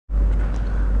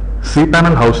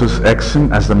cPanel houses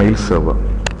Exim as the mail server.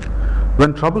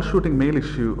 When troubleshooting mail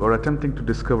issue or attempting to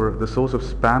discover the source of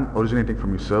spam originating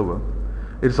from your server,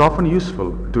 it is often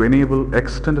useful to enable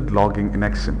extended logging in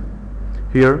Exim.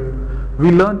 Here,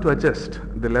 we learn to adjust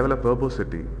the level of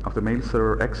verbosity of the mail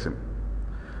server Exim.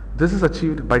 This is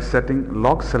achieved by setting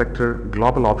log selector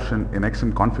global option in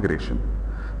Exim configuration.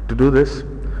 To do this,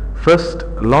 first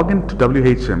log in to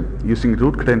WHM using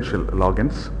root credential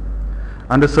logins.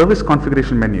 Under Service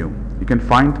Configuration menu, you can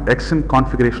find Exim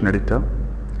Configuration Editor.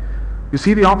 You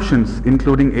see the options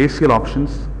including ACL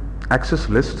options, access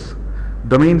lists,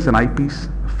 domains and IPs,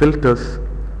 filters,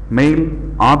 mail,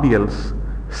 RBLs,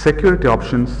 security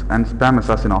options, and spam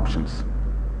assassin options.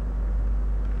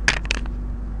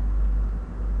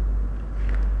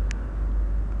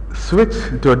 Switch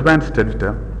to Advanced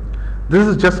Editor. This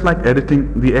is just like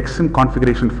editing the Exim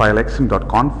configuration file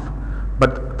exim.conf,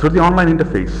 but through the online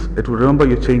interface, it will remember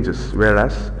your changes,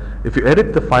 whereas if you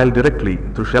edit the file directly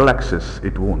through shell access,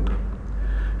 it won't.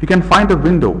 You can find a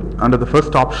window under the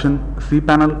first option,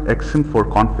 cPanel Exim for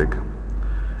config.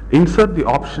 Insert the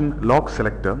option log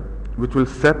selector, which will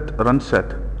set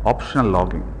runset optional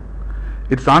logging.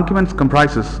 Its arguments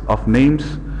comprises of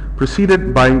names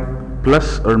preceded by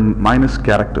plus or minus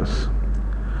characters.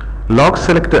 Log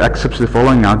selector accepts the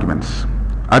following arguments: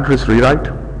 address rewrite,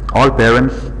 all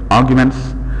parents,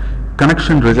 arguments,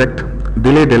 connection reject,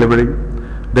 delay delivery,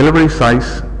 delivery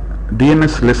size,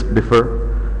 DNS list differ,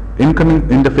 incoming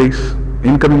interface,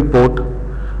 incoming port,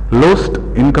 lost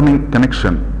incoming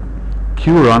connection,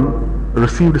 queue run,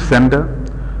 received sender,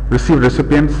 received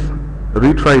recipients,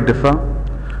 retry differ,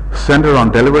 sender on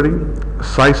delivery,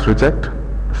 size reject,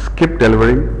 skip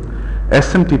delivery,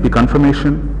 SMTP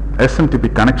confirmation,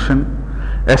 SMTP connection,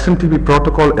 SMTP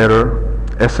protocol error,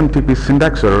 SMTP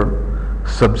syntax error,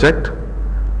 subject,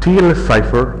 TLS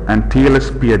cipher, and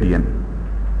TLS PIDN.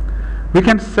 We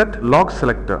can set log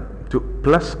selector to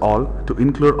plus all to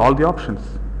include all the options.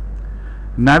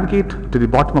 Navigate to the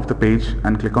bottom of the page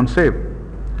and click on Save.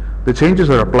 The changes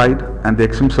are applied and the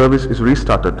Exim service is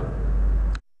restarted.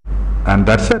 And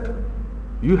that's it.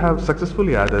 You have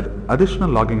successfully added additional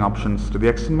logging options to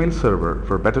the Exim mail server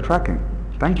for better tracking.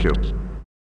 Thank you.